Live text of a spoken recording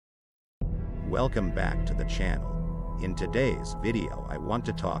Welcome back to the channel. In today's video I want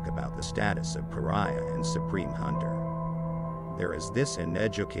to talk about the status of Pariah and Supreme Hunter. There is this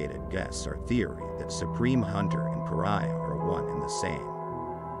uneducated guess or theory that Supreme Hunter and Pariah are one and the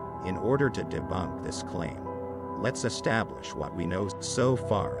same. In order to debunk this claim, let's establish what we know so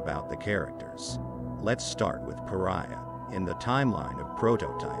far about the characters. Let's start with Pariah. In the timeline of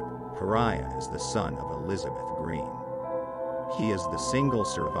Prototype, Pariah is the son of Elizabeth Green. He is the single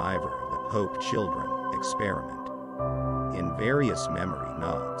survivor of the Pope Children experiment. In various memory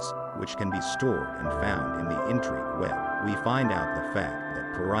nods, which can be stored and found in the Intrigue web, we find out the fact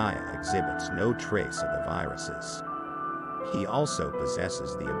that Pariah exhibits no trace of the viruses. He also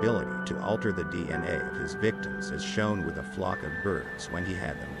possesses the ability to alter the DNA of his victims, as shown with a flock of birds when he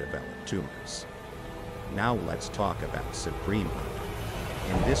had them develop tumors. Now let's talk about Supreme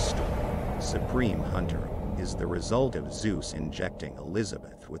Hunter. In this story, Supreme Hunter is the result of Zeus injecting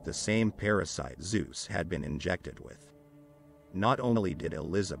Elizabeth with the same parasite Zeus had been injected with. Not only did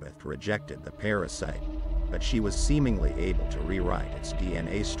Elizabeth rejected the parasite, but she was seemingly able to rewrite its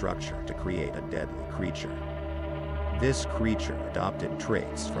DNA structure to create a deadly creature. This creature adopted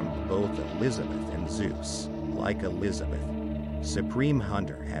traits from both Elizabeth and Zeus. Like Elizabeth, Supreme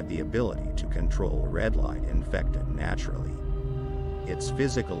Hunter had the ability to control red light infected naturally. Its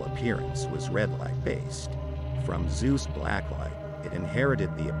physical appearance was red light based. From Zeus' black light, it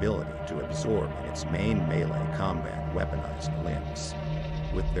inherited the ability to absorb in its main melee combat weaponized limbs.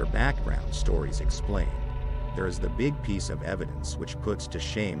 With their background stories explained, there is the big piece of evidence which puts to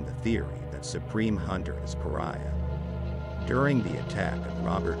shame the theory that Supreme Hunter is Pariah. During the attack of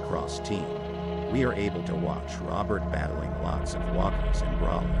Robert Cross' team, we are able to watch Robert battling lots of walkers and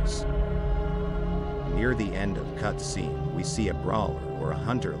brawlers. Near the end of cutscene, we see a brawler or a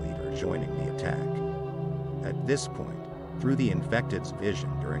hunter leader joining the attack. At this point, through the infected's vision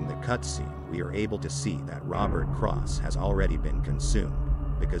during the cutscene, we are able to see that Robert Cross has already been consumed,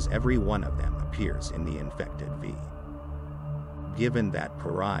 because every one of them appears in the infected V. Given that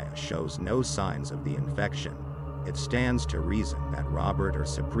Pariah shows no signs of the infection, it stands to reason that Robert or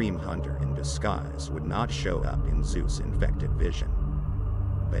Supreme Hunter in disguise would not show up in Zeus' infected vision.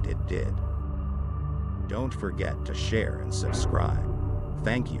 But it did. Don't forget to share and subscribe.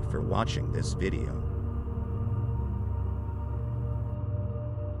 Thank you for watching this video.